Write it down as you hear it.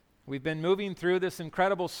We've been moving through this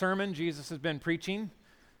incredible sermon Jesus has been preaching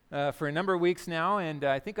for a number of weeks now, and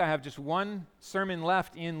I think I have just one sermon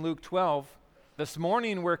left in Luke 12. This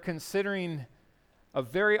morning we're considering a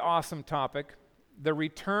very awesome topic, the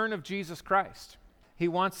return of Jesus Christ. He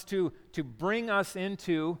wants to bring us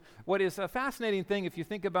into what is a fascinating thing if you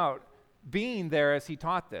think about being there as he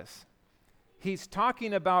taught this. He's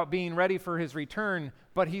talking about being ready for his return,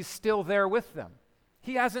 but he's still there with them.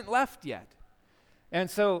 He hasn't left yet. And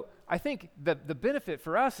so I think that the benefit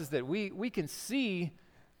for us is that we can see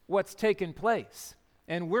what's taken place.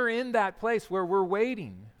 And we're in that place where we're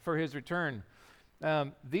waiting for his return.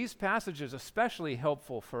 These passages are especially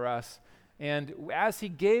helpful for us. And as he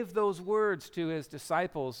gave those words to his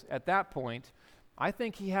disciples at that point, I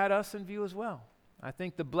think he had us in view as well. I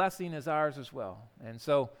think the blessing is ours as well. And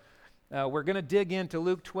so we're going to dig into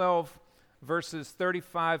Luke 12, verses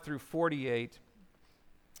 35 through 48.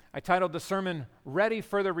 I titled the sermon, Ready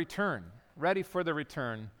for the Return. Ready for the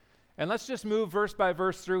Return. And let's just move verse by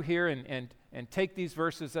verse through here and take these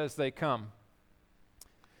verses as they come.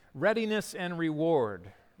 Readiness and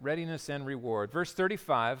reward. Readiness and reward. Verse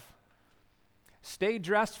 35, stay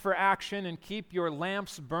dressed for action and keep your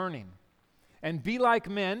lamps burning. And be like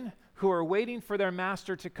men who are waiting for their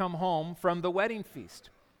master to come home from the wedding feast,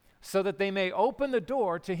 so that they may open the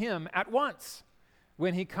door to him at once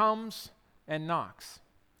when he comes and knocks.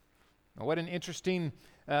 Now, what an interesting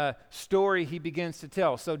story he begins to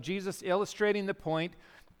tell. So Jesus, illustrating the point,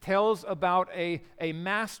 tells about a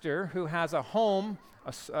master who has a home,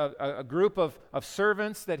 a group of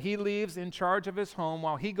servants that he leaves in charge of his home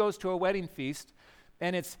while he goes to a wedding feast,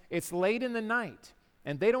 and it's late in the night,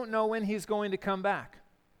 and they don't know when he's going to come back.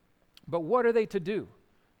 But what are they to do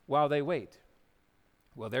while they wait?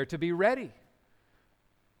 Well, they're to be ready,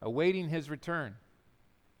 awaiting his return.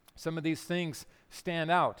 Some of these things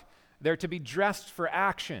stand out. They're to be dressed for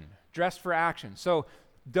action, dressed for action. So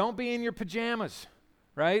don't be in your pajamas,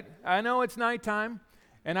 right? I know it's nighttime,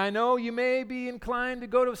 and I know you may be inclined to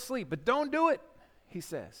go to sleep, but don't do it, he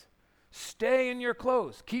says. Stay in your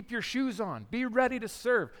clothes. Keep your shoes on. Be ready to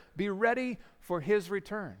serve. Be ready for his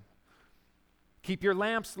return. Keep your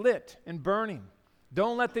lamps lit and burning.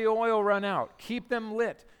 Don't let the oil run out. Keep them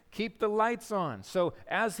lit. Keep the lights on. So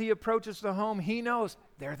as he approaches the home, he knows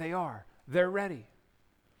there they are. They're ready.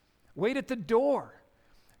 Wait at the door.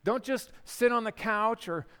 Don't just sit on the couch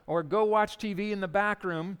or go watch TV in the back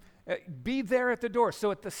room. Be there at the door. So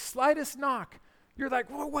at the slightest knock, you're like,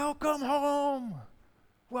 well, welcome home.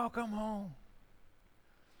 Welcome home.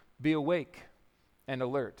 Be awake and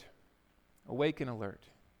alert. Awake and alert.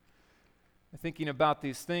 Thinking about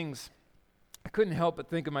these things, I couldn't help but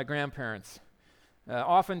think of my grandparents.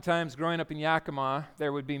 Oftentimes, growing up in Yakima,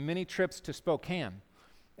 there would be many trips to Spokane.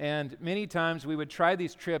 And many times we would try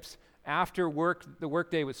these trips after the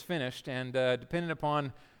workday was finished, and depending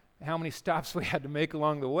upon how many stops we had to make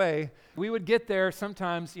along the way, we would get there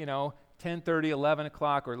sometimes, 10:30, 11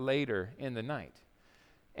 o'clock, or later in the night.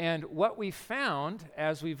 And what we found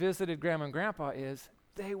as we visited Grandma and Grandpa is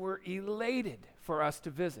they were elated for us to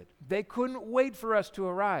visit. They couldn't wait for us to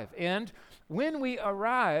arrive. And when we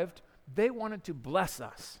arrived, they wanted to bless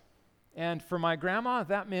us. And for my grandma,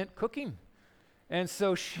 that meant cooking. And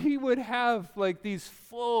so she would have like these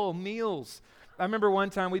full meals. I remember one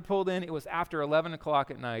time we pulled in, it was after 11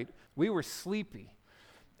 o'clock at night. We were sleepy.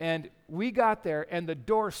 And we got there and the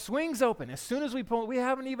door swings open. As soon as we pull, we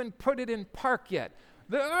haven't even put it in park yet.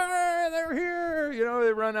 They're here,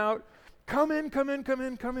 they run out. Come in.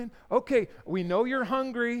 Okay, we know you're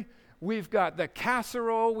hungry. We've got the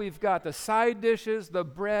casserole. We've got the side dishes, the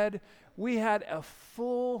bread. We had a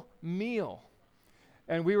full meal.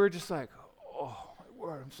 And we were just like, oh, my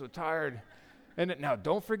word, I'm so tired. And now,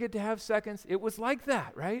 don't forget to have seconds. It was like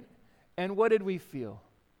that, right? And what did we feel?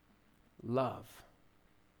 Love.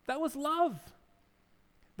 That was love.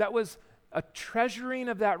 That was a treasuring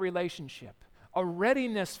of that relationship, a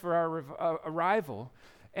readiness for our arrival,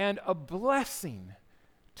 and a blessing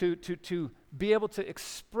to be able to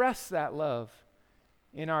express that love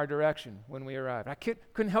in our direction when we arrive. I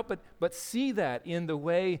couldn't help but see that in the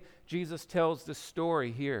way Jesus tells the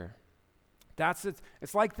story here.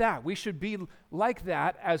 It's like that. We should be like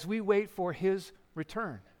that as we wait for his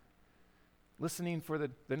return, listening for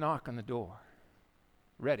the knock on the door,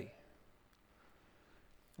 ready.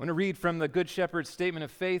 I want to read from the Good Shepherd's Statement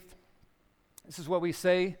of Faith. This is what we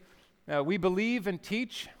say. We believe and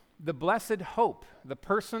teach the blessed hope, the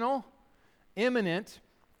personal, imminent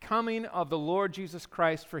coming of the Lord Jesus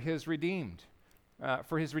Christ for his redeemed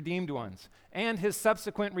ones, and his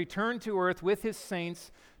subsequent return to earth with his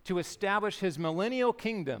saints to establish his millennial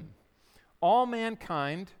kingdom. All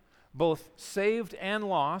mankind both saved and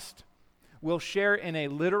lost, will share in a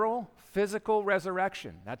literal, physical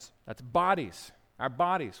resurrection. That's bodies. Our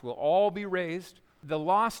bodies will all be raised. The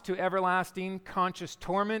lost to everlasting conscious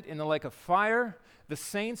torment in the lake of fire. The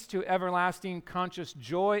saints to everlasting conscious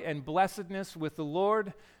joy and blessedness with the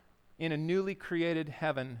Lord in a newly created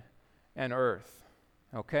heaven and earth.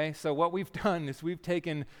 Okay, so what we've done is we've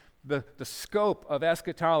taken the scope of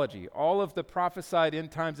eschatology, all of the prophesied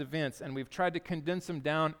end times events, and we've tried to condense them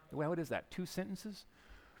down. Well, what is that, 2 sentences?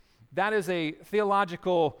 That is a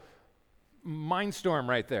theological mindstorm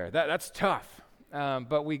right there. That's tough.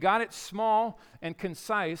 But we got it small and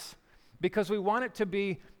concise because we want it to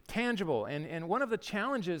be tangible. And one of the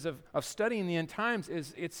challenges of studying the end times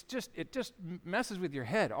is it just messes with your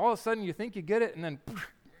head. All of a sudden you think you get it, and then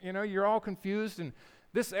you're all confused, and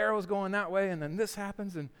this arrow's going that way, and then this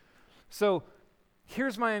happens. And so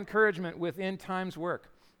here's my encouragement with end times work.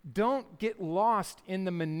 Don't get lost in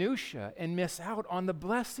the minutia and miss out on the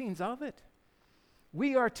blessings of it.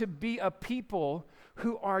 We are to be a people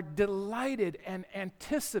who are delighted and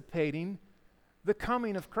anticipating the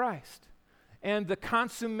coming of Christ and the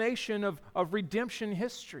consummation of redemption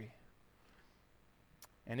history.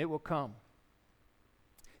 And it will come.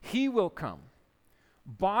 He will come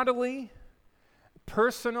bodily,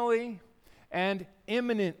 personally, and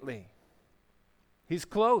imminently. He's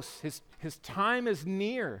close. His time is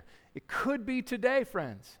near. It could be today,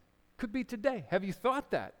 friends. Could be today. Have you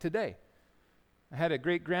thought that today? I had a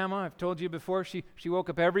great-grandma, I've told you before, she woke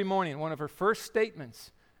up every morning, and one of her first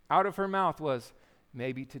statements out of her mouth was,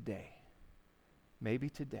 maybe today,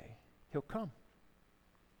 he'll come.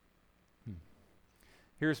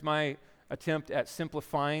 Here's my attempt at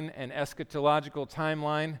simplifying an eschatological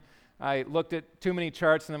timeline. I looked at too many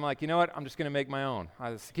charts, and I'm like, you know what, I'm just going to make my own.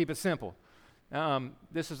 I'll just keep it simple.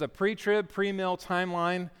 This is a pre-trib, pre-mill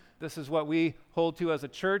timeline. This is what we hold to as a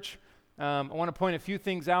church. I want to point a few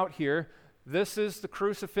things out here. This is the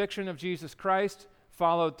crucifixion of Jesus Christ,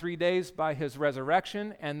 followed 3 days by his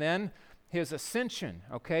resurrection, and then his ascension,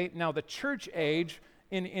 okay? Now, the church age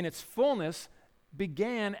in its fullness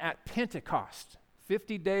began at Pentecost,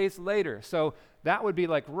 50 days later. So that would be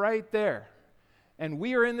like right there. And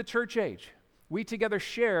we are in the church age. We together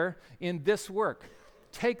share in this work.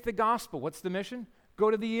 Take the gospel. What's the mission? Go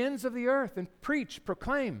to the ends of the earth and preach,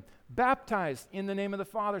 proclaim, baptize in the name of the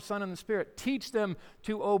Father, Son, and the Spirit. Teach them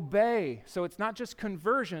to obey. So it's not just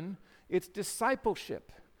conversion, it's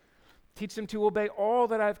discipleship. Teach them to obey all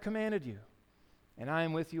that I've commanded you. And I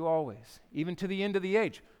am with you always, even to the end of the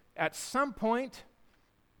age. At some point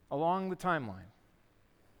along the timeline,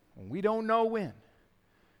 we don't know when,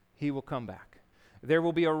 he will come back. There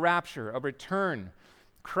will be a rapture, a return.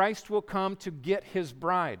 Christ will come to get his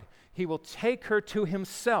bride. He will take her to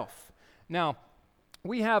himself. Now,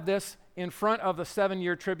 we have this in front of the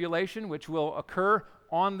 7-year tribulation, which will occur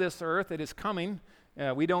on this earth. It is coming.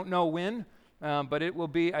 We don't know when, but it will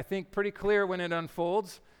be, I think, pretty clear when it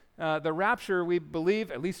unfolds. The rapture, we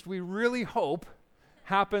believe, at least we really hope,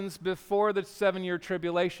 happens before the 7-year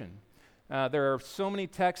tribulation. There are so many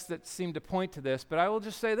texts that seem to point to this, but I will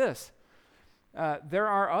just say this. There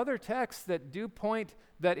are other texts that do point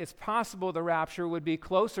that it's possible the rapture would be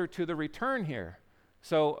closer to the return here.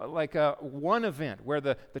 So like one event where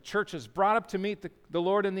the church is brought up to meet the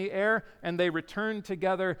Lord in the air, and they return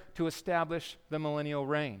together to establish the millennial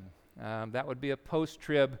reign. That would be a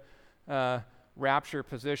post-trib rapture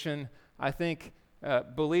position. I think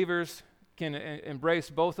believers can embrace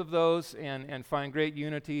both of those and find great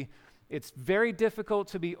unity. It's very difficult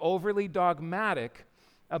to be overly dogmatic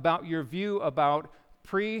about your view about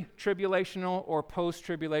pre-tribulational or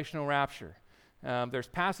post-tribulational rapture. There's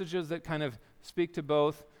passages that kind of speak to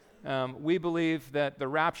both. We believe that the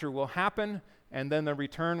rapture will happen and then the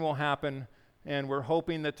return will happen, and we're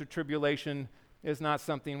hoping that the tribulation is not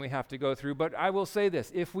something we have to go through. But I will say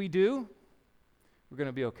this, if we do, we're going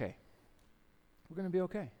to be okay. We're going to be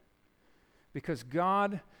okay. Because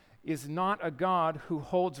God is not a God who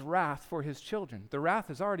holds wrath for his children. The wrath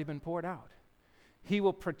has already been poured out. He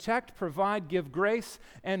will protect, provide, give grace,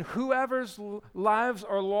 and whoever's lives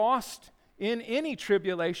are lost in any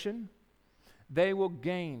tribulation, they will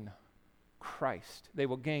gain Christ. They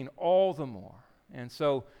will gain all the more. And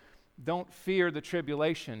so don't fear the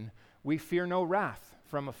tribulation. We fear no wrath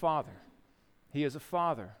from a father. He is a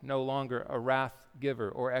father, no longer a wrath giver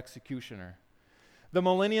or executioner. The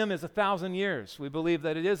millennium is 1,000 years. We believe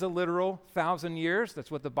that it is a literal 1,000 years.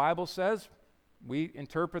 That's what the Bible says. We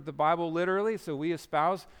interpret the Bible literally, so we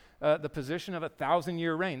espouse the position of a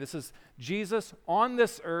 1,000-year reign. This is Jesus on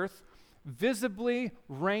this earth, visibly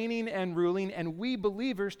reigning and ruling, and we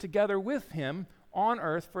believers together with him on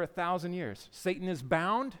earth for 1,000 years. Satan is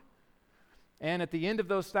bound And at the end of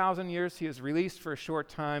those 1,000 years, he is released for a short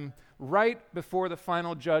time, right before the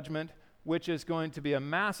final judgment, which is going to be a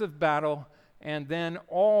massive battle, and then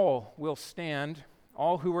all will stand.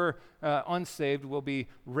 All who were unsaved will be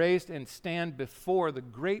raised and stand before the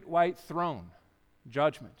great white throne,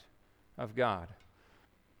 judgment of God.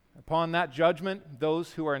 Upon that judgment,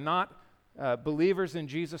 those who are not believers in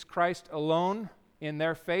Jesus Christ alone, in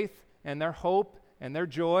their faith and their hope and their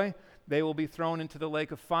joy, they will be thrown into the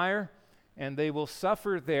lake of fire, and they will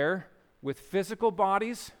suffer there with physical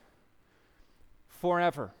bodies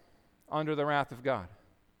forever under the wrath of God.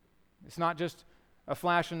 It's not just a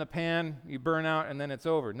flash in the pan, you burn out, and then it's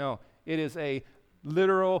over. No, it is a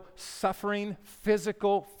literal suffering,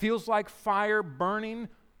 physical, feels like fire burning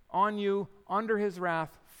on you under his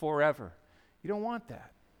wrath forever. You don't want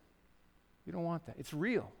that. You don't want that. It's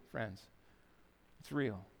real, friends. It's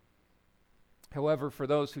real. However, for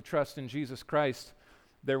those who trust in Jesus Christ,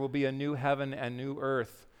 there will be a new heaven and new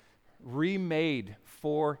earth remade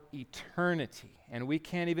for eternity. And we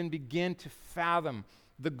can't even begin to fathom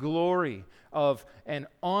the glory of an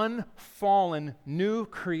unfallen, new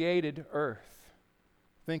created earth.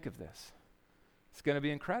 Think of this. It's going to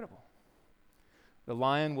be incredible. The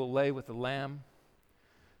lion will lay with the lamb.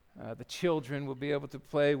 The children will be able to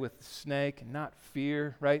play with the snake and not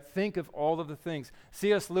fear, right? Think of all of the things.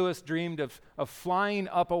 C.S. Lewis dreamed of flying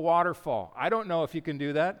up a waterfall. I don't know if you can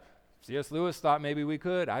do that. C.S. Lewis thought maybe we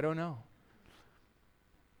could. I don't know.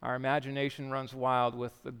 Our imagination runs wild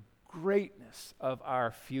with the greatness of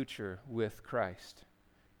our future with Christ.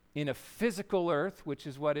 In a physical earth, which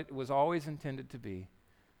is what it was always intended to be.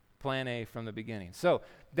 Plan A from the beginning. So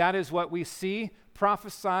that is what we see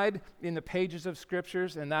prophesied in the pages of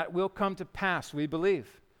Scriptures, and that will come to pass, we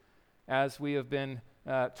believe, as we have been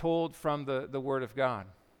told from the Word of God.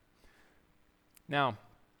 Now,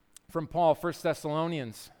 from Paul, 1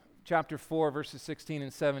 Thessalonians chapter 4, verses 16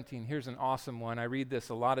 and 17. Here's an awesome one. I read this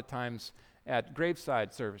a lot of times at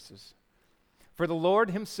graveside services. For the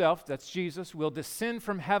Lord himself, that's Jesus, will descend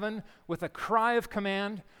from heaven with a cry of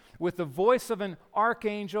command, with the voice of an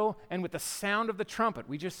archangel, and with the sound of the trumpet.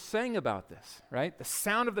 We just sang about this, right? The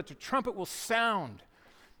sound of the trumpet will sound,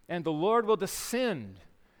 and the Lord will descend.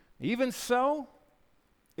 Even so,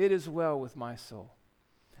 it is well with my soul.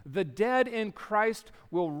 The dead in Christ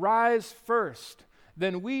will rise first.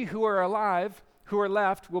 Then we who are alive, who are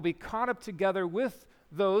left, will be caught up together with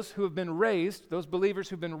those who have been raised, those believers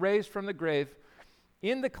who have been raised from the grave,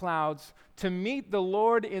 in the clouds to meet the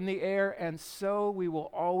Lord in the air, and so we will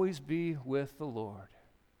always be with the Lord.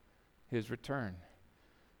 His return,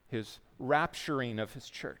 his rapturing of his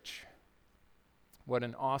church. What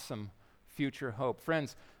an awesome future hope.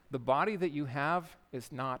 Friends, the body that you have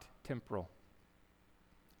is not temporal.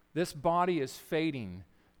 This body is fading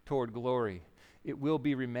toward glory. It will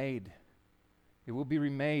be remade. It will be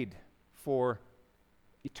remade for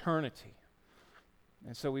eternity.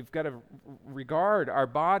 And so we've got to regard our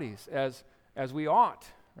bodies as we ought,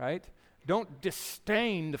 right? Don't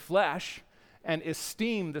disdain the flesh and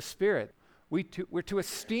esteem the spirit. We're to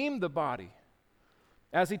esteem the body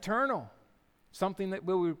as eternal, something that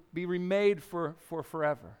will be remade for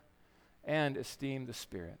forever, and esteem the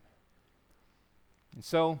spirit. And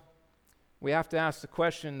so we have to ask the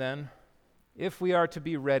question then, if we are to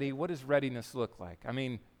be ready, what does readiness look like? I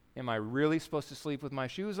mean, am I really supposed to sleep with my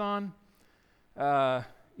shoes on?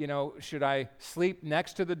 Should I sleep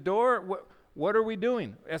next to the door? What are we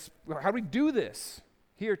doing? How do we do this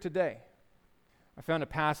here today? I found a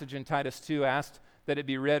passage in Titus 2, asked that it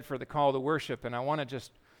be read for the call to worship, and I want to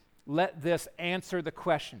just let this answer the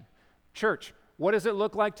question. Church, what does it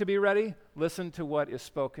look like to be ready? Listen to what is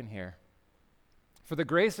spoken here. For the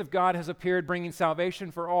grace of God has appeared, bringing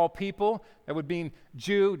salvation for all people. That would mean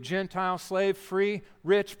Jew, Gentile, slave, free,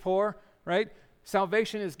 rich, poor, right?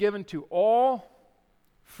 Salvation is given to all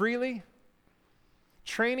freely,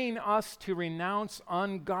 training us to renounce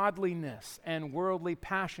ungodliness and worldly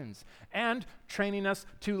passions, and training us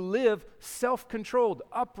to live self-controlled,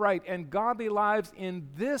 upright, and godly lives in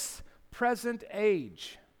this present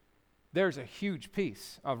age. There's a huge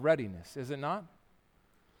piece of readiness, is it not?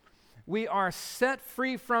 We are set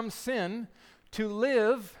free from sin to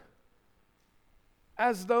live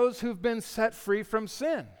as those who've been set free from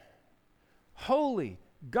sin. Holy,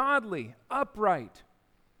 godly, upright,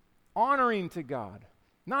 honoring to God,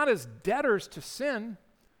 not as debtors to sin,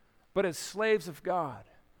 but as slaves of God,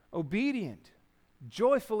 obedient,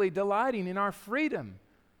 joyfully delighting in our freedom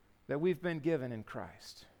that we've been given in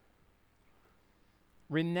Christ.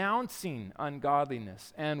 Renouncing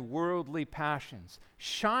ungodliness and worldly passions,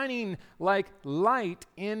 shining like light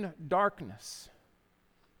in darkness,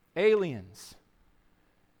 aliens,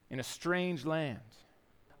 in a strange land.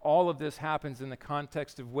 All of this happens in the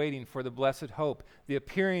context of waiting for the blessed hope, the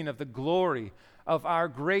appearing of the glory of our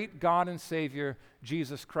great God and Savior,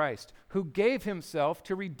 Jesus Christ, who gave himself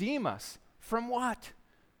to redeem us from what?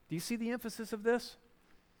 Do you see the emphasis of this?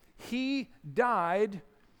 He died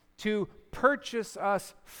to purchase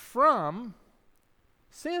us from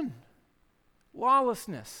sin,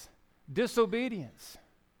 lawlessness, disobedience.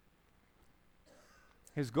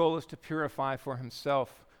 His goal is to purify for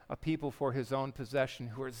himself a people for his own possession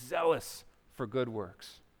who are zealous for good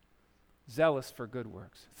works. Zealous for good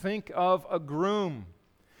works. Think of a groom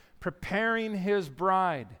preparing his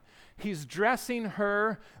bride. He's dressing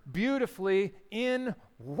her beautifully in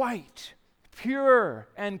white, pure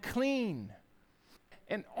and clean.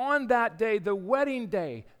 And on that day, the wedding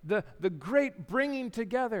day, the great bringing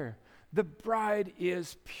together, the bride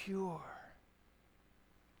is pure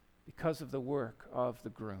because of the work of the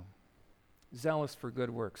groom. Zealous for good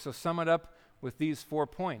works. So sum it up with these 4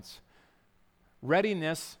 points.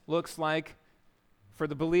 Readiness looks like, for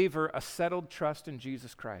the believer, a settled trust in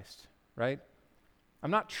Jesus Christ, right?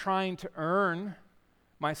 I'm not trying to earn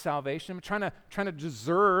my salvation. I'm trying to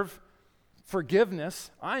deserve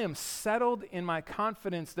forgiveness. I am settled in my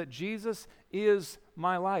confidence that Jesus is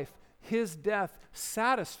my life. His death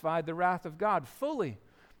satisfied the wrath of God fully,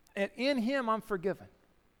 and in him I'm forgiven.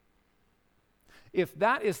 If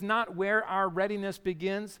that is not where our readiness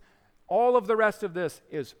begins, all of the rest of this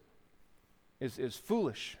is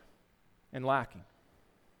foolish and lacking.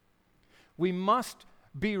 We must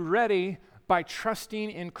be ready by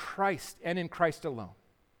trusting in Christ and in Christ alone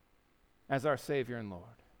as our Savior and Lord.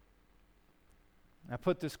 I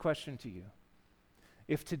put this question to you.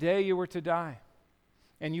 If today you were to die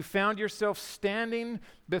and you found yourself standing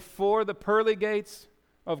before the pearly gates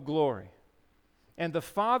of glory, and the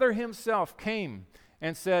Father himself came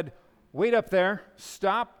and said, "Wait up there,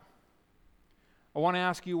 stop. I want to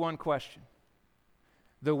ask you one question."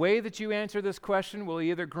 The way that you answer this question will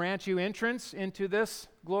either grant you entrance into this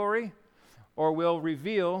glory or will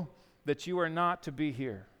reveal that you are not to be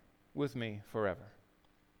here with me forever.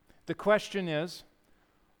 The question is,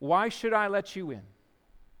 why should I let you in?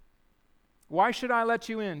 Why should I let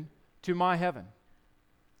you in to my heaven?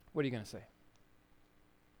 What are you going to say?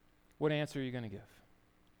 What answer are you going to give?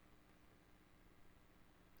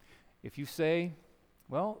 If you say,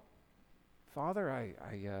 "Well, Father, I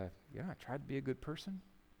tried to be a good person.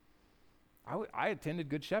 I attended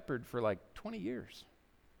Good Shepherd for like 20 years.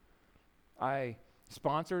 I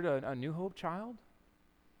sponsored a New Hope child,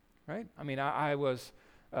 right? I mean, I was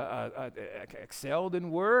excelled in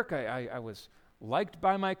work. I was liked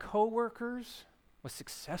by my coworkers, was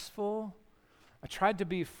successful. I tried to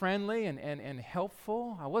be friendly and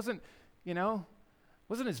helpful. I wasn't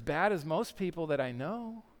as bad as most people that I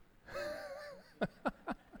know."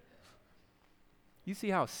 You see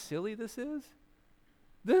how silly this is?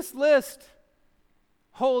 This list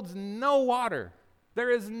holds no water.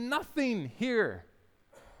 There is nothing here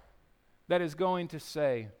that is going to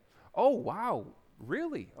say, "Oh, wow,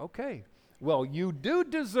 really? Okay. Well, you do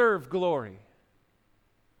deserve glory."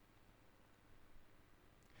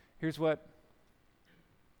 Here's what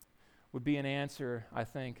would be an answer, I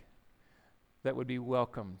think, that would be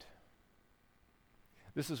welcomed.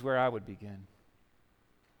 This is where I would begin.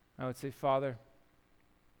 I would say, "Father,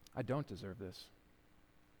 I don't deserve this.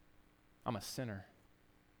 I'm a sinner.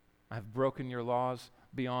 I have broken your laws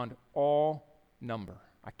beyond all number.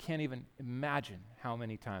 I can't even imagine how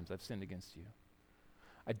many times I've sinned against you.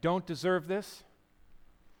 I don't deserve this.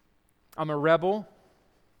 I'm a rebel.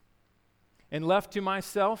 And left to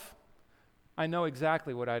myself, I know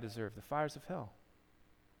exactly what I deserve, the fires of hell.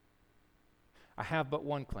 I have but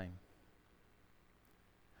one claim.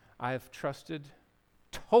 I have trusted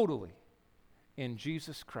totally in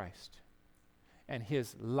Jesus Christ and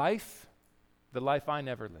his life, the life I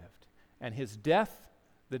never lived, and his death,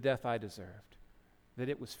 the death I deserved, that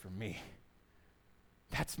it was for me.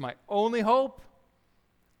 That's my only hope.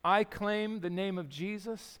 I claim the name of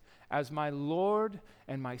Jesus as my Lord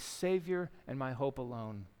and my Savior and my hope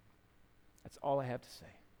alone. That's all I have to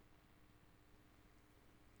say."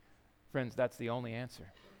 Friends, that's the only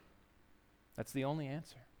answer. That's the only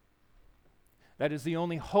answer. That is the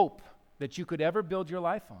only hope that you could ever build your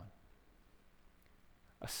life on.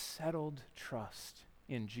 A settled trust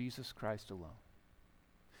in Jesus Christ alone.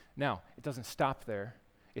 Now, it doesn't stop there.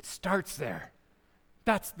 It starts there.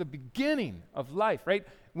 That's the beginning of life, right?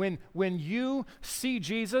 When you see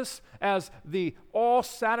Jesus as the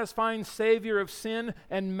all-satisfying Savior of sin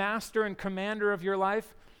and master and commander of your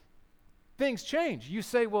life, things change. You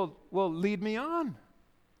say, well, lead me on.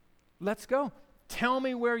 Let's go. Tell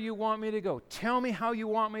me where you want me to go. Tell me how you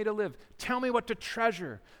want me to live. Tell me what to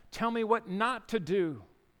treasure. Tell me what not to do.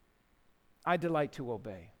 I delight to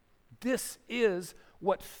obey. This is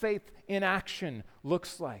what faith in action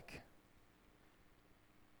looks like.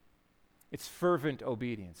 It's fervent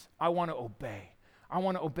obedience. I want to obey. I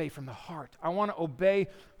want to obey from the heart. I want to obey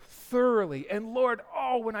thoroughly. And Lord,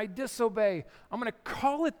 when I disobey, I'm going to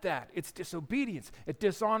call it that. It's disobedience. It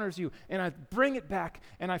dishonors you. And I bring it back.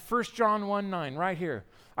 And 1 John 1:9, right here.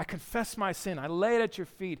 I confess my sin. I lay it at your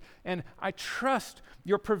feet. And I trust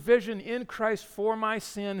your provision in Christ for my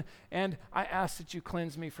sin. And I ask that you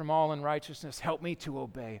cleanse me from all unrighteousness. Help me to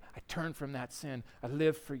obey. I turn from that sin. I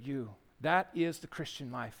live for you. That is the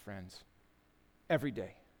Christian life, friends. Every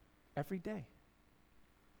day. Every day.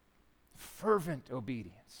 Fervent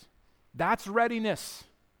obedience. That's readiness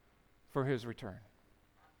for his return.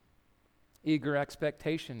 Eager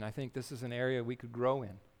expectation. I think this is an area we could grow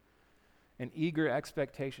in. An eager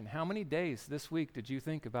expectation. How many days this week did you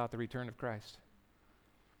think about the return of Christ?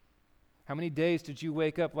 How many days did you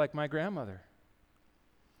wake up like my grandmother,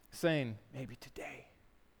 saying, maybe today?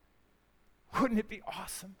 Wouldn't it be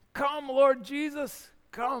awesome? Come, Lord Jesus,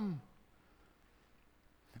 come.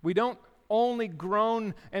 We don't only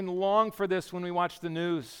groan and long for this when we watch the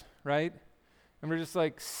news, right? And we're just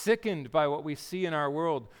like sickened by what we see in our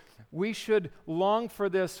world. We should long for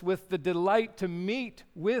this with the delight to meet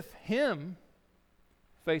with him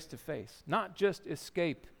face to face, not just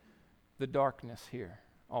escape the darkness here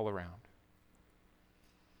all around.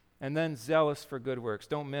 And then zealous for good works.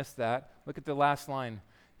 Don't miss that. Look at the last line.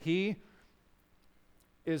 He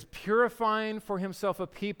is purifying for himself a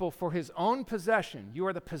people for his own possession. You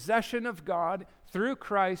are the possession of God through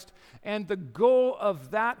Christ, and the goal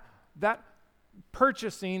of that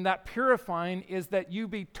purchasing, that purifying, is that you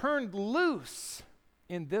be turned loose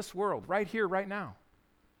in this world, right here, right now.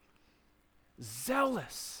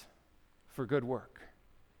 Zealous for good work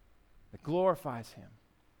that glorifies him,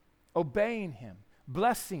 obeying him,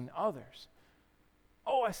 blessing others.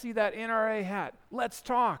 Oh, I see that NRA hat. Let's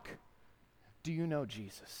talk. Do you know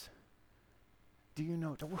Jesus? Do you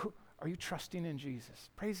know? Are you trusting in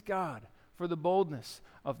Jesus? Praise God for the boldness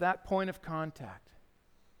of that point of contact,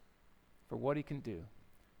 for what he can do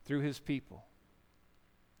through his people.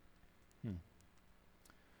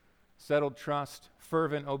 Settled trust,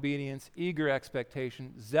 fervent obedience, eager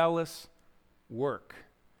expectation, zealous work.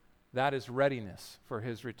 That is readiness for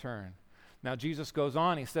his return. Now Jesus goes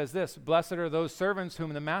on, he says this, blessed are those servants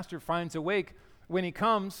whom the master finds awake when he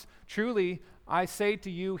comes. Truly, I say to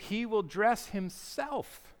you, he will dress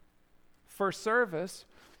himself for service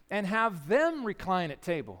and have them recline at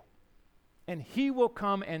table, and he will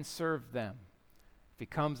come and serve them. If he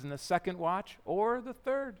comes in the second watch or the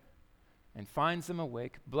third and finds them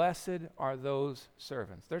awake, blessed are those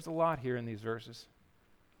servants. There's a lot here in these verses.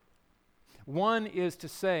 One is to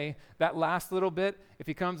say, that last little bit, if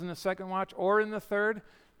he comes in the second watch or in the third,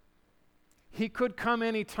 he could come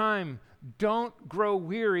any time. Don't grow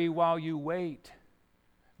weary while you wait.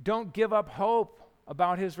 Don't give up hope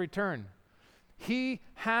about his return. He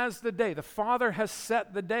has the day. The Father has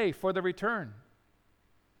set the day for the return.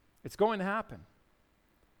 It's going to happen.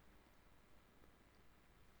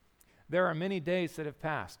 There are many days that have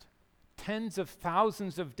passed. Tens of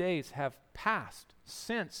thousands of days have passed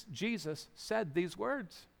since Jesus said these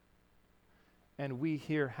words. And we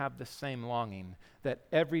here have the same longing that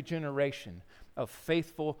every generation of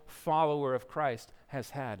faithful follower of Christ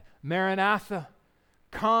has had. Maranatha,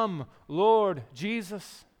 come, Lord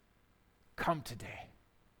Jesus, come today.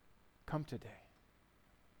 Come today.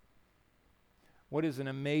 What is an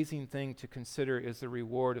amazing thing to consider is the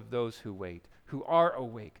reward of those who wait, who are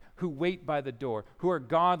awake, who wait by the door, who are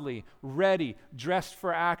godly, ready, dressed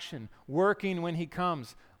for action, working when he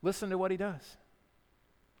comes. Listen to what he does.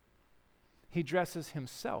 He dresses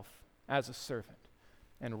himself as a servant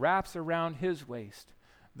and wraps around his waist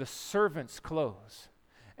the servant's clothes.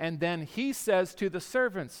 And then he says to the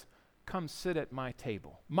servants, come sit at my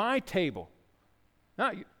table. My table.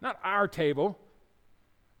 Not our table.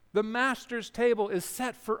 The master's table is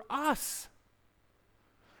set for us.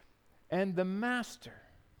 And the master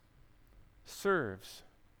serves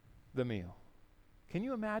the meal. Can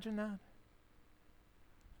you imagine that?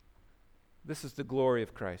 This is the glory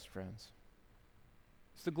of Christ, friends.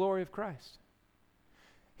 It's the glory of Christ.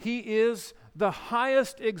 He is the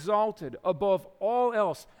highest exalted above all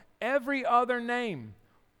else. Every other name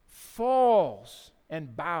falls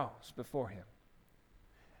and bows before him.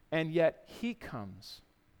 And yet he comes,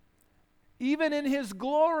 even in his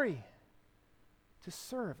glory, to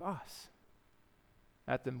serve us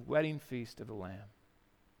at the wedding feast of the Lamb.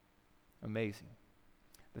 Amazing.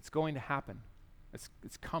 That's going to happen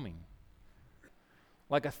It's coming.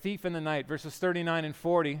 Like a thief in the night, verses 39 and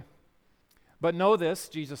 40. But know this,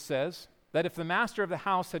 Jesus says, that if the master of the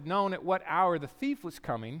house had known at what hour the thief was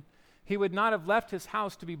coming, he would not have left his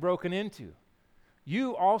house to be broken into.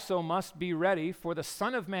 You also must be ready, for the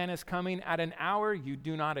Son of Man is coming at an hour you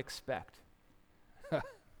do not expect.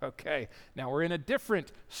 Okay, now we're in a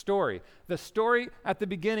different story. The story at the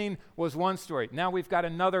beginning was one story. Now we've got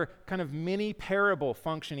another kind of mini parable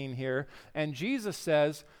functioning here. And Jesus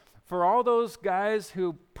says, for all those guys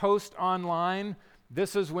who post online,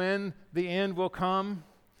 this is when the end will come,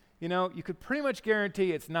 you know, you could pretty much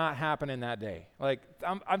guarantee it's not happening that day. Like,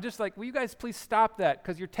 I'm just like, will you guys please stop that?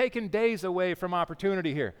 Because you're taking days away from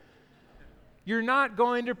opportunity here. You're not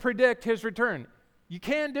going to predict his return. You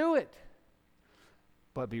can't do it.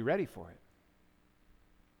 But be ready for it.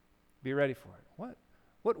 Be ready for it.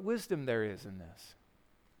 What wisdom there is in this.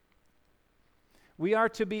 We are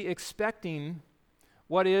to be expecting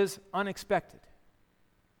what is unexpected.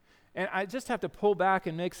 And I just have to pull back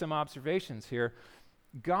and make some observations here.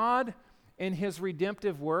 God, in his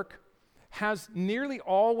redemptive work, has nearly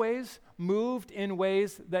always moved in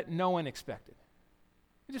ways that no one expected.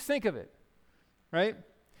 Just think of it, right?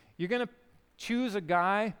 You're going to choose a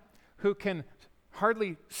guy who can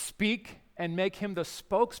hardly speak and make him the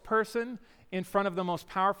spokesperson in front of the most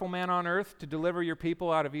powerful man on earth to deliver your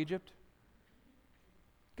people out of Egypt?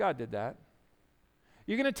 God did that.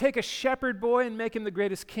 You're going to take a shepherd boy and make him the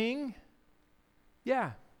greatest king?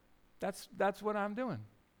 Yeah, that's what I'm doing.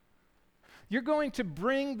 You're going to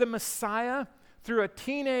bring the Messiah through a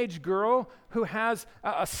teenage girl who has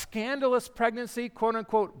a scandalous pregnancy, quote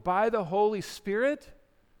unquote, by the Holy Spirit?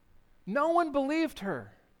 No one believed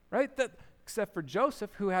her, right? Except for Joseph,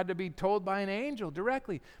 who had to be told by an angel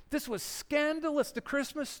directly. This was scandalous. The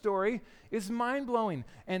Christmas story is mind-blowing,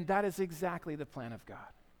 and that is exactly the plan of God.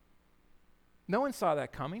 No one saw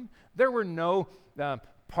that coming. There were no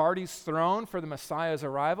parties thrown for the Messiah's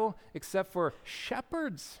arrival except for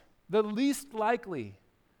shepherds, the least likely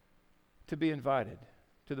to be invited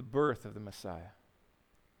to the birth of the Messiah.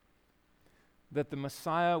 That the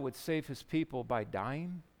Messiah would save his people by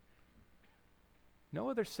dying? No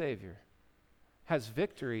other Savior has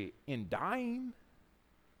victory in dying.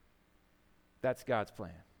 That's God's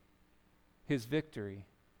plan. His victory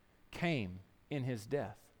came in his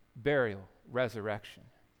death, burial, resurrection.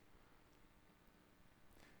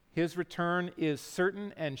 His return is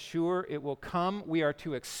certain and sure. It will come. We are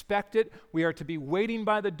to expect it. We are to be waiting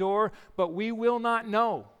by the door, but we will not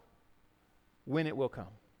know when it will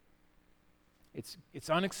come. It's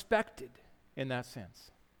unexpected in that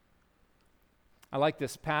sense. I like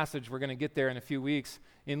this passage. We're going to get there in a few weeks.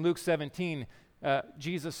 In Luke 17,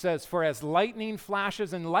 Jesus says, "For as lightning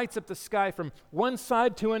flashes and lights up the sky from one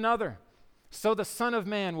side to another, so the Son of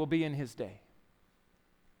Man will be in his day."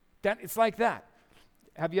 It's like that.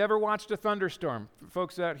 Have you ever watched a thunderstorm?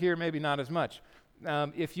 Folks out here, maybe not as much.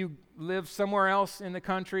 If you live somewhere else in the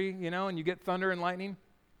country, and you get thunder and lightning,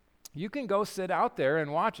 you can go sit out there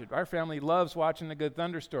and watch it. Our family loves watching a good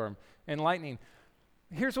thunderstorm and lightning.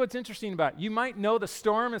 Here's what's interesting about it. You might know the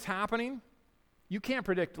storm is happening. You can't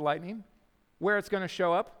predict the lightning, where it's going to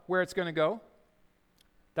show up, where it's going to go.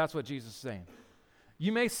 That's what Jesus is saying.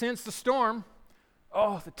 You may sense the storm.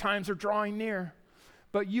 Oh, the times are drawing near.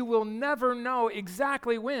 But you will never know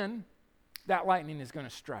exactly when that lightning is going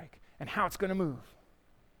to strike and how it's going to move.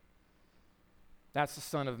 That's the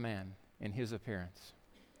Son of Man in his appearance.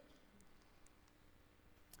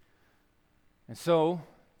 And so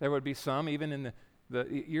there would be some, even in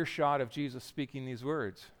the earshot of Jesus speaking these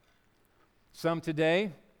words. Some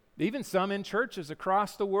today, even some in churches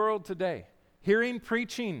across the world today, hearing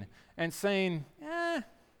preaching and saying,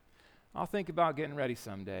 I'll think about getting ready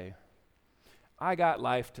someday. I got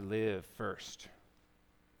life to live first.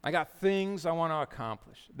 I got things I want to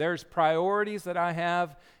accomplish. There's priorities that I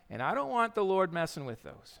have, and I don't want the Lord messing with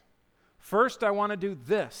those. First, I want to do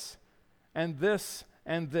this, and this,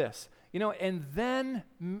 and this. And then,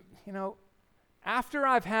 after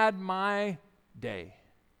I've had my day,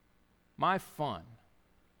 my fun,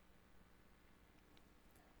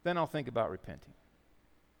 then I'll think about repenting.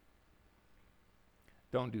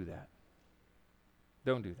 Don't do that.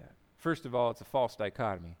 Don't do that. First of all, it's a false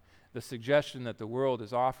dichotomy. The suggestion that the world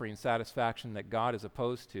is offering satisfaction that God is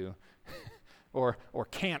opposed to or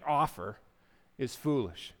can't offer is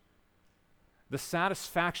foolish. The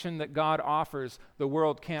satisfaction that God offers, the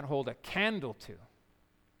world can't hold a candle to.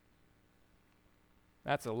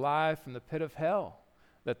 That's a lie from the pit of hell,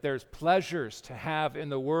 that there's pleasures to have in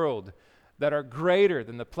the world that are greater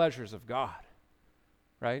than the pleasures of God,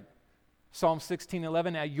 right? Psalm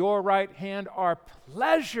 16:11, at your right hand are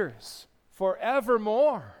pleasures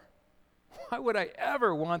forevermore. Why would I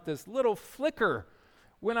ever want this little flicker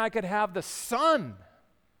when I could have the sun?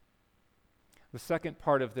 The second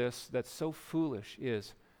part of this that's so foolish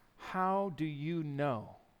is, how do you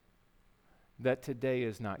know that today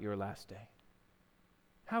is not your last day?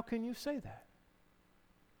 How can you say that?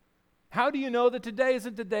 How do you know that today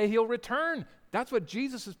isn't the day he'll return? That's what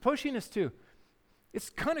Jesus is pushing us to. It's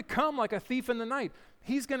going to come like a thief in the night.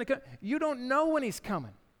 He's going to come. You don't know when he's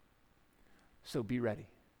coming. So be ready.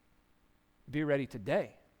 Be ready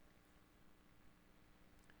today.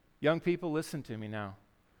 Young people, listen to me now.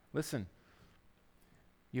 Listen.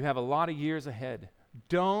 You have a lot of years ahead.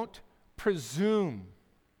 Don't presume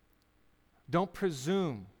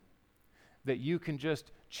that you can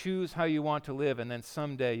just choose how you want to live and then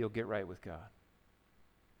someday you'll get right with God.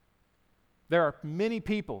 There are many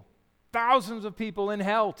people, thousands of people in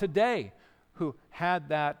hell today who had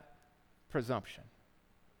that presumption.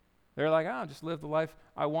 They're like, I'll just live the life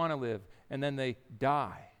I want to live. And then they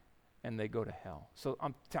die and they go to hell. So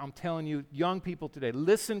I'm telling you, young people today,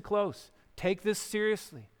 listen close. Take this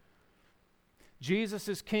seriously. Jesus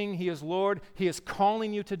is King. He is Lord. He is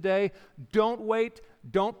calling you today. Don't wait.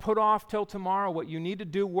 Don't put off till tomorrow. What you need to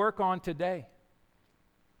do, work on today.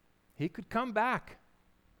 He could come back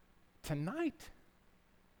tonight.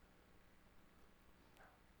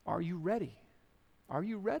 Are you ready? Are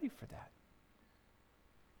you ready for that?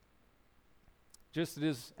 Just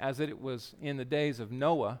as it was in the days of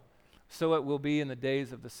Noah, so it will be in the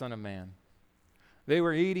days of the Son of Man. They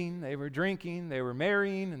were eating, they were drinking, they were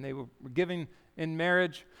marrying, and they were giving in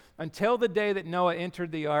marriage until the day that Noah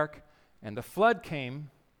entered the ark and the flood came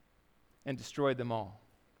and destroyed them all.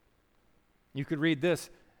 You could read this,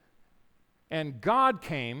 and God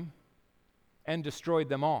came and destroyed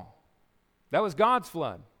them all. That was God's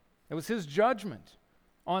flood. It was his judgment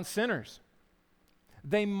on sinners.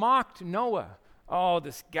 They mocked Noah. Oh,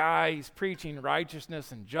 this guy, he's preaching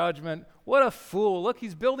righteousness and judgment. What a fool. Look,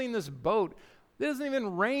 he's building this boat. It hasn't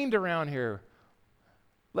even rained around here.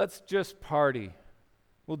 Let's just party.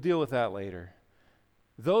 We'll deal with that later.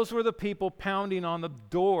 Those were the people pounding on the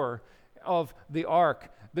door of the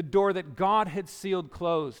ark, the door that God had sealed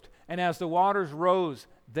closed. And as the waters rose,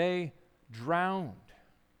 they drowned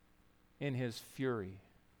in his fury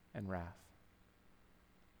and wrath.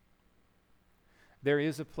 There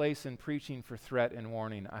is a place in preaching for threat and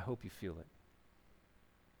warning. I hope you feel it.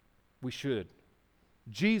 We should.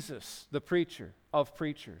 Jesus, the preacher of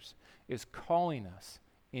preachers, is calling us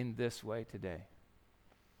in this way today.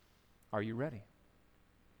 Are you ready?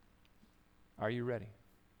 Are you ready?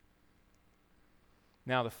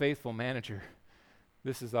 Now, the faithful manager,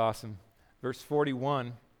 this is awesome. Verse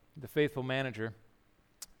 41, the faithful manager.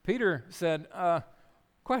 Peter said,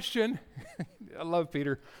 question. I love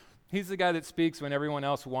Peter. He's the guy that speaks when everyone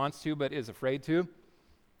else wants to but is afraid to.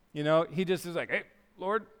 You know, he just is like, hey,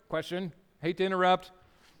 Lord, question. Hate to interrupt.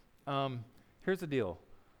 Here's the deal.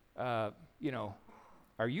 Are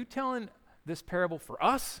you telling this parable for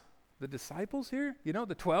us, the disciples here,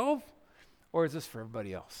 the 12? Or is this for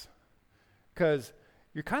everybody else? Because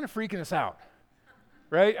you're kind of freaking us out,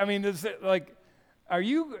 right? I mean,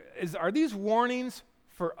 are these warnings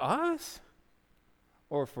for us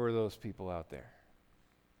or for those people out there?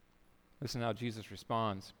 Listen how Jesus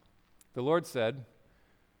responds. The Lord said,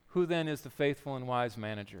 "Who then is the faithful and wise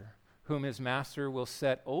manager, whom his master will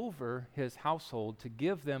set over his household to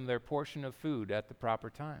give them their portion of food at the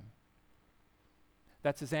proper time?"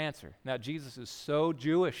 That's his answer. Now, Jesus is so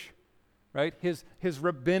Jewish, right? His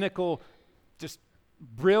rabbinical just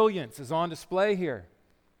brilliance is on display here.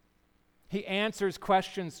 He answers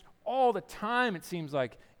questions all the time, it seems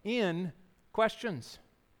like, in questions.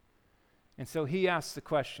 And so he asks the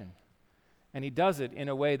question, and he does it in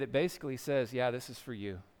a way that basically says, yeah, this is for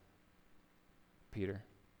you, Peter,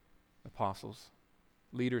 apostles,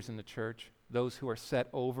 leaders in the church, those who are set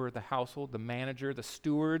over the household, the manager, the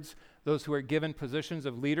stewards, those who are given positions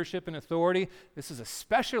of leadership and authority. This is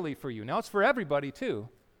especially for you. Now, it's for everybody too.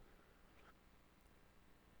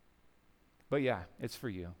 But yeah, it's for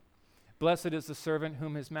you. Blessed is the servant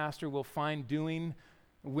whom his master will find doing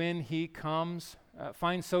when he comes,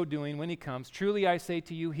 find so doing when he comes. Truly I say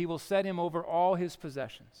to you, he will set him over all his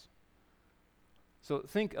possessions. So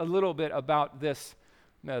think a little bit about this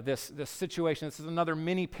situation. This is another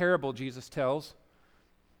mini parable Jesus tells.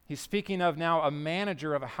 He's speaking of now a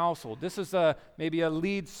manager of a household. This is maybe a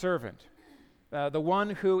lead servant. The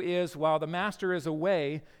one who is, while the master is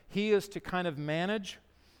away, he is to kind of manage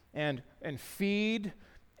and feed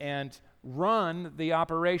and run the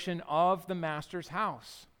operation of the master's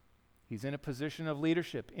house. He's in a position of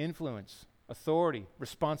leadership, influence, authority,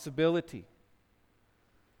 responsibility.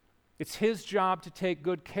 It's his job to take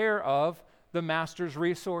good care of the master's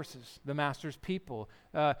resources, the master's people,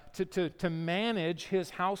 to manage his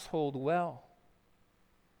household well.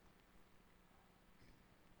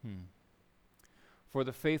 For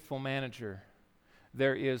the faithful manager,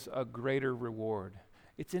 there is a greater reward.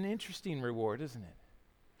 It's an interesting reward, isn't it?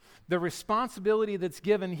 The responsibility that's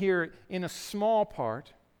given here in a small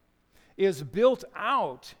part is built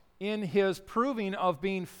out in his proving of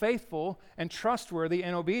being faithful and trustworthy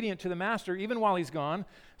and obedient to the master, even while he's gone,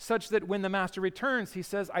 such that when the master returns, he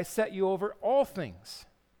says, I set you over all things,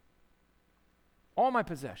 all my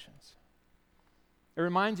possessions. It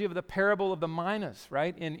reminds you of the parable of the minas,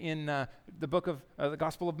 right, in the book of the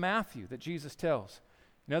Gospel of Matthew that Jesus tells.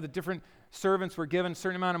 You know, the different servants were given a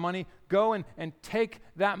certain amount of money. Go and take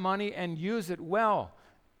that money and use it well.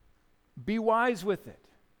 Be wise with it.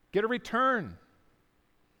 Get a return.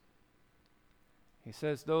 He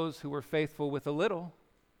says those who were faithful with a little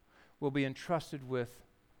will be entrusted with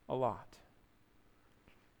a lot.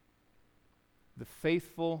 The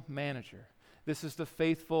faithful manager. This is the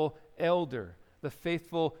faithful elder, the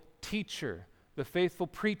faithful teacher, the faithful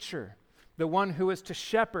preacher, the one who is to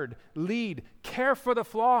shepherd, lead, care for the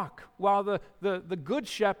flock while the good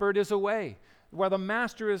shepherd is away, while the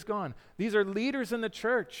master is gone. These are leaders in the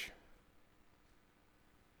church.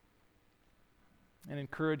 An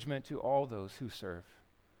encouragement to all those who serve,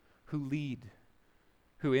 who lead,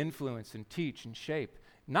 who influence and teach and shape.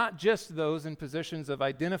 Not just those in positions of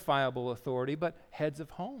identifiable authority, but heads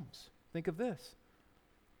of homes. Think of this.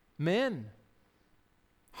 Men,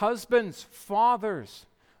 husbands, fathers,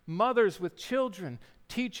 mothers with children,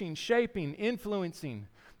 teaching, shaping, influencing,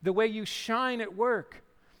 the way you shine at work,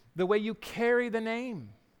 the way you carry the name.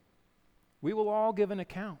 We will all give an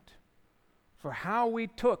account for how we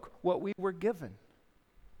took what we were given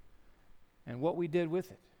and what we did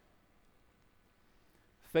with it.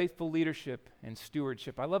 Faithful leadership and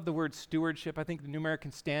stewardship. I love the word stewardship. I think the New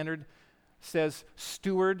American Standard says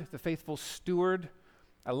steward, the faithful steward.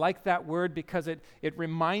 I like that word because it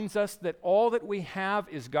reminds us that all that we have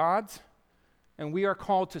is God's, and we are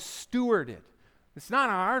called to steward it. It's not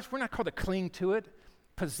ours. We're not called to cling to it,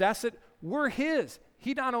 possess it. We're His.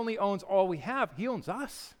 He not only owns all we have, He owns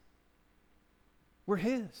us. We're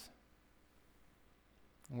His.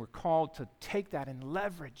 And we're called to take that and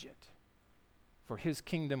leverage it for His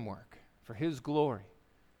kingdom work, for His glory.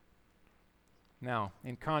 Now,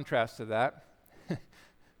 in contrast to that,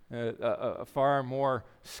 a far more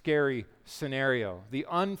scary scenario. The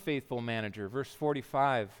unfaithful manager, verse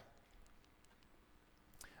 45.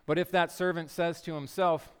 But if that servant says to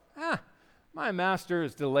himself, my master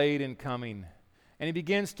is delayed in coming, and he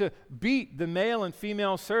begins to beat the male and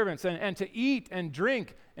female servants and to eat and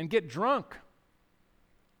drink and get drunk,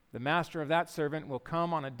 the master of that servant will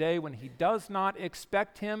come on a day when he does not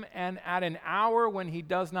expect him and at an hour when he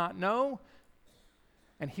does not know,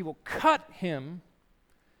 and he will cut him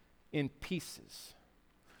in pieces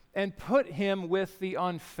and put him with the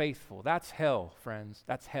unfaithful. That's hell, friends.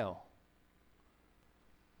 That's hell.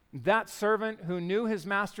 That servant who knew his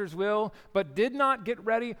master's will but did not get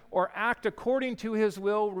ready or act according to his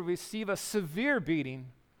will receive a severe beating,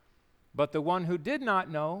 but the one who did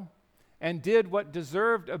not know and did what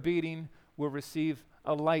deserved a beating will receive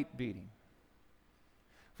a light beating.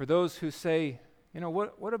 For those who say,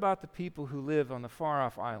 what about the people who live on the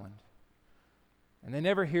far-off island and they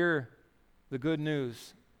never hear the good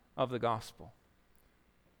news of the gospel?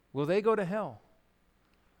 Will they go to hell?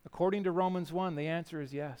 According to Romans 1, the answer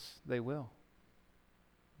is yes, they will.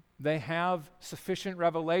 They have sufficient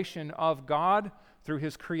revelation of God through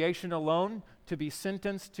His creation alone to be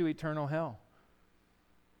sentenced to eternal hell.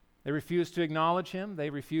 They refuse to acknowledge Him.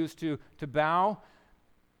 They refuse to bow.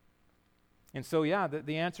 And so,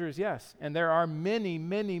 the answer is yes. And there are many,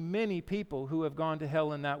 many, many people who have gone to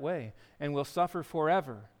hell in that way and will suffer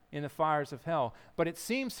forever in the fires of hell. But it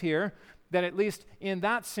seems here that at least in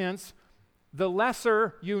that sense, the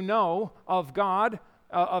lesser you know of God,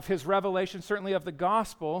 of His revelation, certainly of the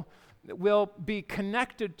gospel, will be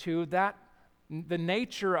connected to that, the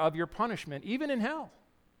nature of your punishment, even in hell.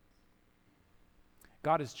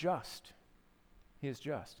 God is just. He is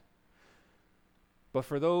just. But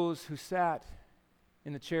for those who sat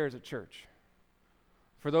in the chairs at church,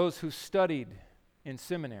 for those who studied in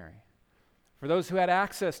seminary, for those who had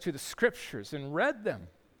access to the scriptures and read them,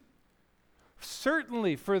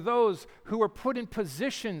 certainly for those who were put in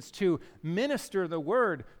positions to minister the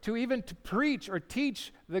word, to even to preach or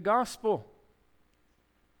teach the gospel,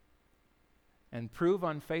 and prove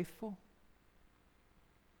unfaithful,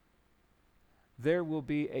 there will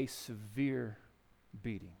be a severe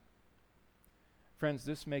beating. Friends,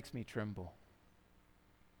 this makes me tremble.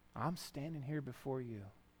 I'm standing here before you.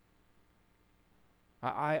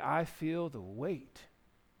 I feel the weight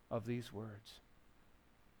of these words.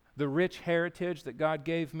 The rich heritage that God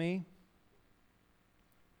gave me,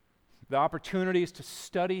 the opportunities to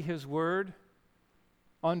study His Word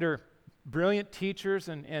under brilliant teachers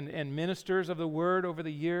and ministers of the Word over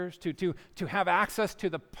the years, to have access to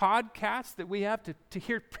the podcasts that we have to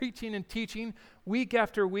hear preaching and teaching week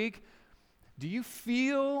after week. Do you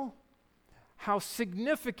feel how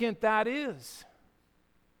significant that is?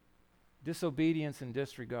 Disobedience and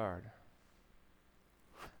disregard.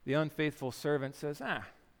 The unfaithful servant says,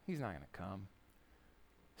 he's not going to come.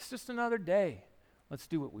 It's just another day. Let's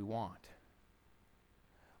do what we want.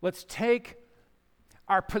 Let's take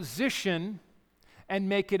our position and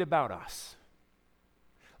make it about us.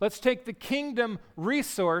 Let's take the kingdom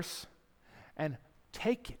resource and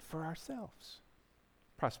take it for ourselves.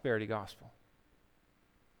 Prosperity gospel.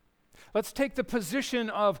 Let's take the position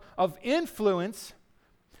of influence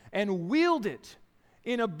and wield it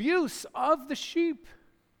in abuse of the sheep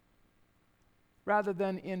rather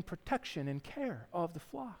than in protection and care of the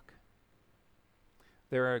flock.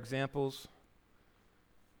 There are examples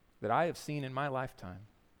that I have seen in my lifetime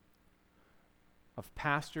of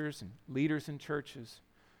pastors and leaders in churches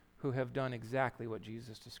who have done exactly what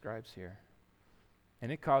Jesus describes here.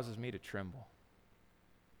 And it causes me to tremble.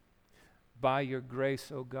 By your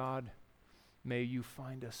grace, O God, may you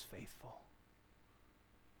find us faithful.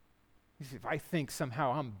 You see, if I think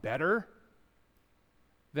somehow I'm better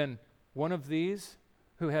than one of these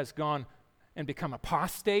who has gone and become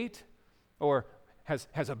apostate or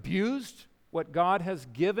has abused what God has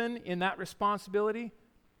given in that responsibility,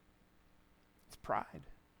 it's pride.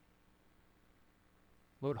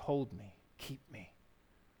 Lord, hold me, keep me,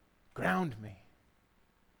 ground me.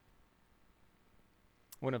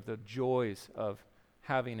 One of the joys of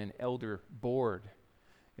having an elder board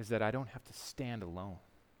is that I don't have to stand alone.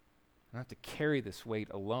 I don't have to carry this weight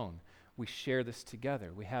alone. We share this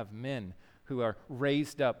together. We have men who are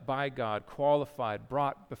raised up by God, qualified,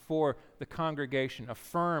 brought before the congregation,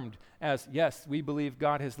 affirmed as, yes, we believe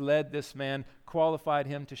God has led this man, qualified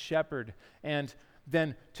him to shepherd, and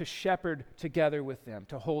then to shepherd together with them,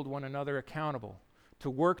 to hold one another accountable, to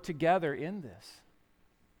work together in this.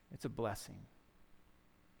 It's a blessing.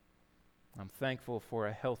 I'm thankful for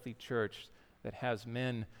a healthy church that has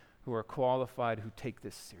men who are qualified who take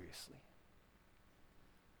this seriously.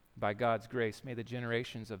 By God's grace, may the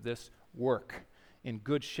generations of this work in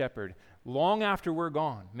Good Shepherd, long after we're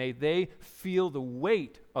gone, may they feel the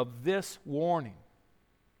weight of this warning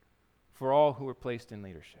for all who are placed in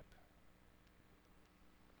leadership.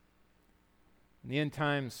 In the end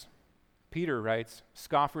times, Peter writes,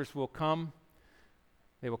 scoffers will come.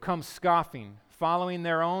 They will come scoffing, following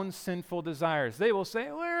their own sinful desires. They will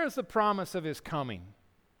say, where is the promise of his coming?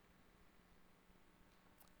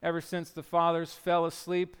 Ever since the fathers fell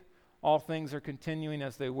asleep, all things are continuing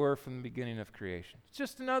as they were from the beginning of creation. It's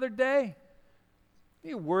just another day. Are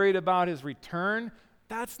you worried about his return?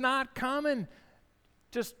 That's not coming.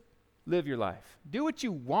 Just live your life. Do what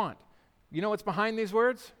you want. You know what's behind these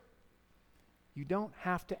words? You don't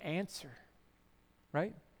have to answer,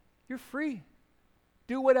 right? You're free.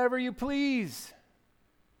 Do whatever you please.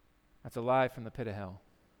 That's a lie from the pit of hell.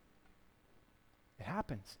 It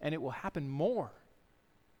happens, and it will happen more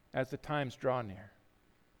as the times draw near.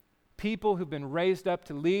 People who've been raised up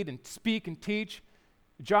to lead and speak and teach.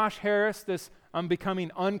 Josh Harris, this I'm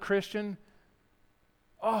becoming unchristian.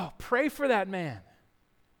 Oh, pray for that man.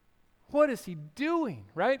 What is he doing,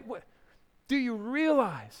 right? What, do you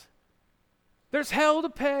realize there's hell to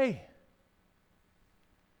pay?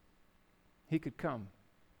 He could come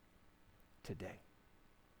today.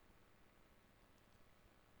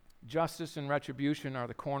 Justice and retribution are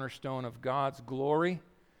the cornerstone of God's glory,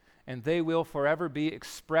 and they will forever be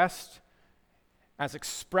expressed as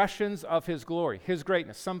expressions of His glory, His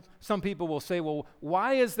greatness. Some people will say, well,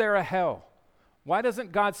 why is there a hell? Why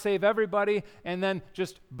doesn't God save everybody and then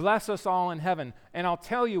just bless us all in heaven? And I'll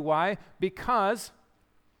tell you why. Because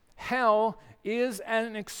hell is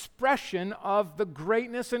an expression of the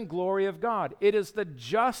greatness and glory of God. It is the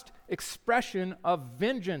just expression of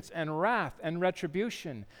vengeance and wrath and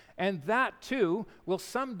retribution. And that too will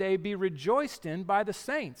someday be rejoiced in by the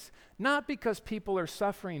saints. Not because people are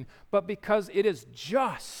suffering, but because it is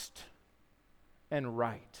just and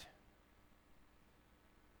right.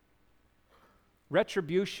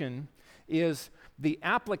 Retribution is the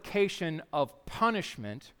application of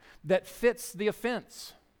punishment that fits the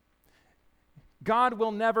offense. God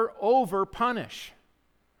will never over-punish,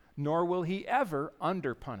 nor will He ever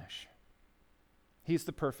under-punish. He's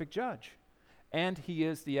the perfect judge, and He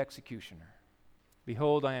is the executioner.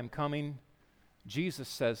 Behold, I am coming. Jesus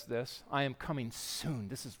says this, I am coming soon.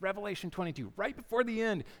 This is Revelation 22, right before the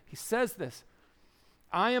end. He says this,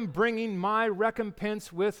 I am bringing my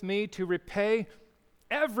recompense with me to repay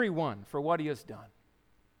everyone for what he has done.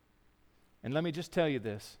 And let me just tell you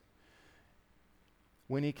this.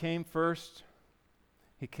 When he came first,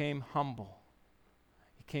 he came humble.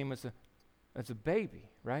 He came as a baby,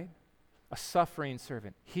 right? A suffering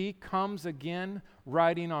servant. He comes again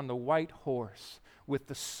riding on the white horse with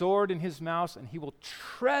the sword in his mouth, and he will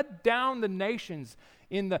tread down the nations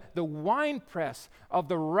in the winepress of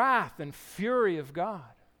the wrath and fury of God.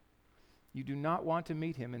 You do not want to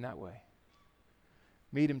meet him in that way.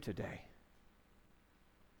 Meet him today,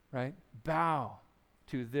 right? Bow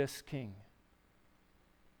to this King.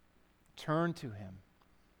 Turn to him.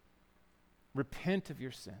 Repent of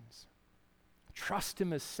your sins. Trust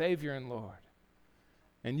him as Savior and Lord.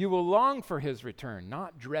 And you will long for his return,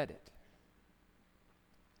 not dread it.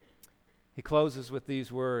 He closes with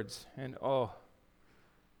these words, and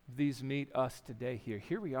these meet us today here.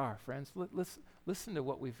 Here we are, friends. Listen to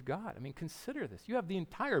what we've got. I mean, consider this. You have the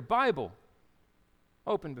entire Bible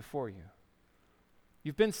open before you.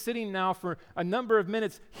 You've been sitting now for a number of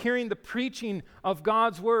minutes hearing the preaching of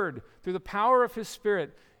God's Word through the power of His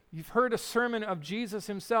Spirit. You've heard a sermon of Jesus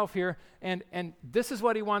Himself here, and this is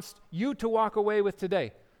what He wants you to walk away with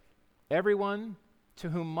today. Everyone to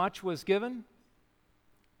whom much was given,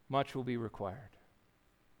 much will be required.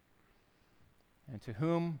 And to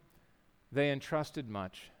whom they entrusted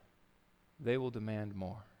much, they will demand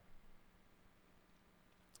more.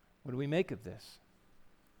 What do we make of this?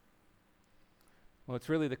 Well, it's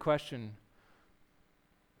really the question,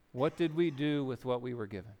 what did we do with what we were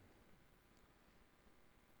given?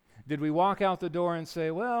 Did we walk out the door and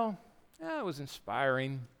say, well, it was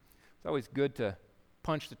inspiring. It's always good to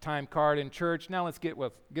punch the time card in church. Now let's get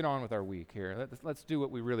on with our week here. Let's do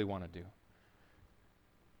what we really want to do.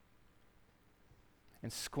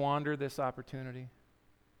 And squander this opportunity?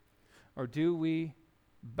 Or do we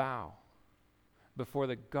bow before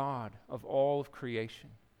the God of all of creation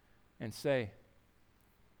and say,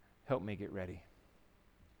 help me get ready.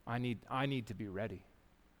 I need to be ready.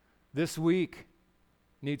 This week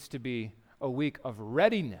needs to be a week of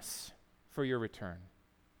readiness for your return.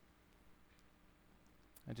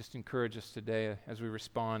 I just encourage us today as we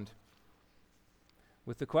respond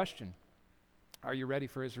with the question, are you ready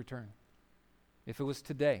for his return? If it was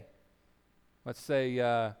today, let's say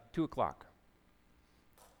 2 o'clock.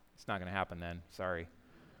 It's not going to happen then, sorry.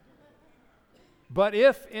 But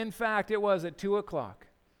if, in fact, it was at 2 o'clock,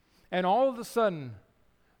 and all of a sudden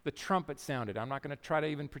the trumpet sounded, I'm not going to try to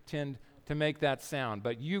even pretend to make that sound,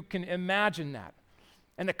 but you can imagine that.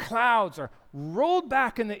 And the clouds are rolled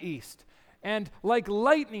back in the east, and like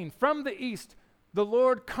lightning from the east, the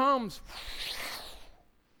Lord comes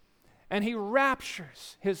and he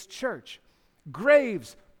raptures his church.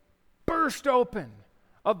 Graves burst open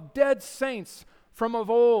of dead saints from of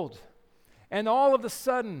old. And all of a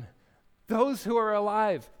sudden, those who are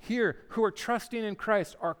alive here, who are trusting in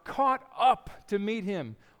Christ, are caught up to meet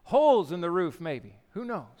him. Holes in the roof, maybe. Who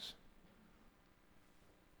knows?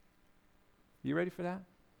 You ready for that?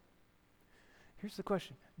 Here's the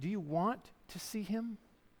question. Do you want to see him,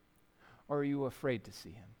 or are you afraid to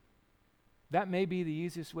see him? That may be the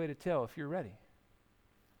easiest way to tell if you're ready.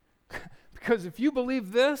 Because if you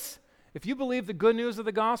believe this, if you believe the good news of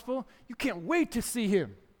the gospel, you can't wait to see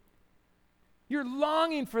him. You're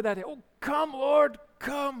longing for that day. Oh, come, Lord,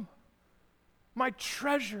 come. My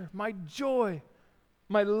treasure, my joy,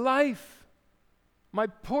 my life, my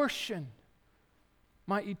portion,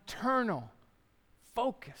 my eternal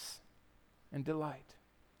focus and delight.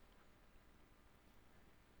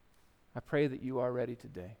 I pray that you are ready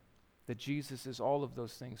today, that Jesus is all of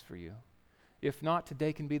those things for you. If not,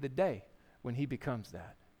 today can be the day when he becomes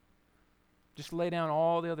that. Just lay down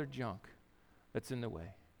all the other junk that's in the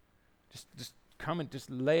way. Just come and just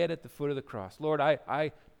lay it at the foot of the cross. Lord,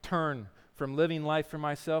 I turn from living life for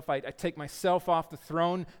myself. I take myself off the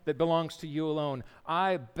throne that belongs to you alone.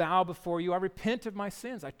 I bow before you. I repent of my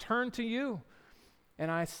sins. I turn to you. And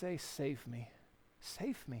I say, save me.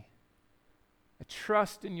 Save me. I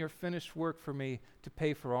trust in your finished work for me to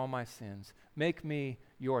pay for all my sins. Make me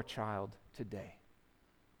your child today.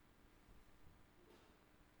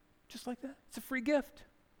 Just like that. It's a free gift.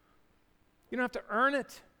 You don't have to earn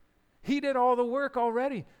it. He did all the work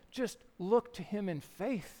already. Just look to him in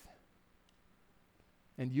faith.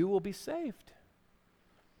 And you will be saved.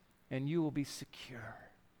 And you will be secure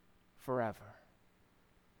forever.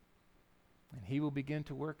 And he will begin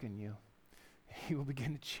to work in you. He will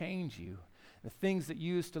begin to change you. The things that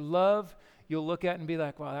you used to love, you'll look at and be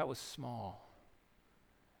like, wow, that was small.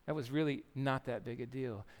 that was really not that big a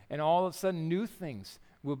deal. And all of a sudden, new things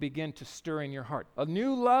will begin to stir in your heart. A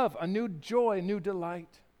new love, a new joy, a new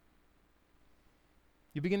delight.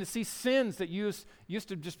 You begin to see sins that used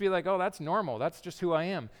to just be like, oh, that's normal. That's just who I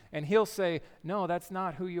am. And he'll say, no, that's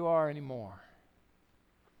not who you are anymore.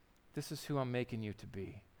 This is who I'm making you to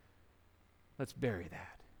be. Let's bury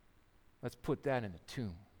that. Let's put that in a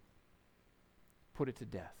tomb. Put it to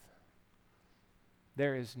death.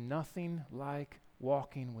 There is nothing like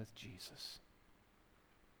walking with Jesus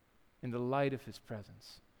in the light of his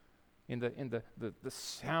presence, in the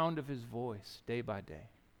sound of his voice day by day.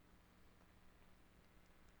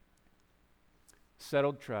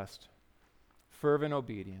 Settled trust, fervent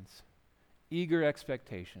obedience, eager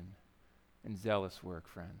expectation, and zealous work,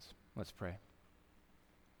 friends. Let's pray.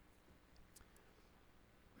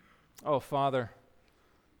 Oh, Father,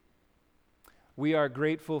 we are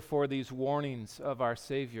grateful for these warnings of our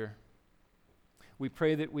Savior. We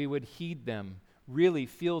pray that we would heed them, really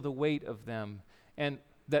feel the weight of them, and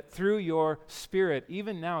that through your Spirit,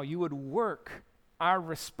 even now, you would work our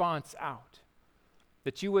response out,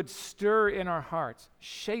 that you would stir in our hearts,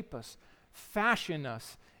 shape us, fashion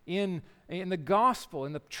us in the gospel,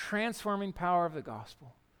 in the transforming power of the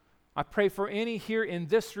gospel. I pray for any here in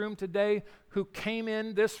this room today who came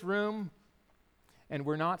in this room and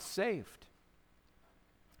were not saved,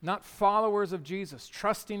 not followers of Jesus,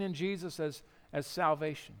 trusting in Jesus as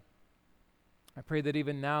salvation. I pray that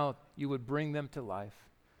even now you would bring them to life,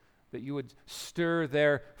 that you would stir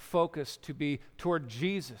their focus to be toward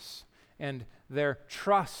Jesus and their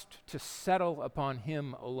trust to settle upon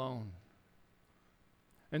him alone.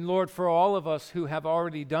 And Lord, for all of us who have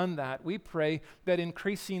already done that, we pray that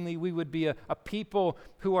increasingly we would be a people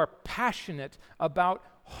who are passionate about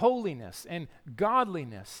holiness and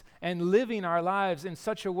godliness and living our lives in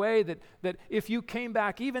such a way that if you came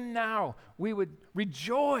back even now, we would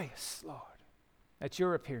rejoice, Lord, at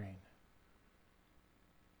your appearing.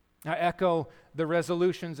 I echo the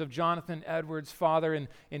resolutions of Jonathan Edwards' father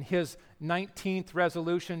in his 19th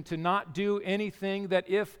resolution to not do anything that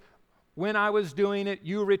if when I was doing it,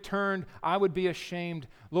 you returned, I would be ashamed.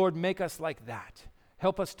 Lord, make us like that.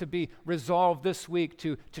 Help us to be resolved this week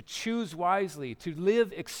to choose wisely, to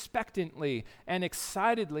live expectantly and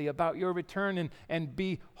excitedly about your return and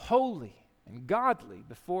be holy and godly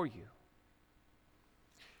before you.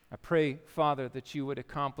 I pray, Father, that you would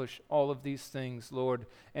accomplish all of these things, Lord,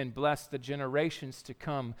 and bless the generations to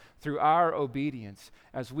come through our obedience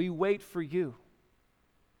as we wait for you.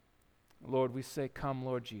 Lord, we say, come,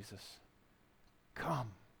 Lord Jesus.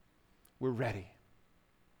 Come. We're ready.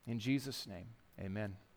 In Jesus' name, amen.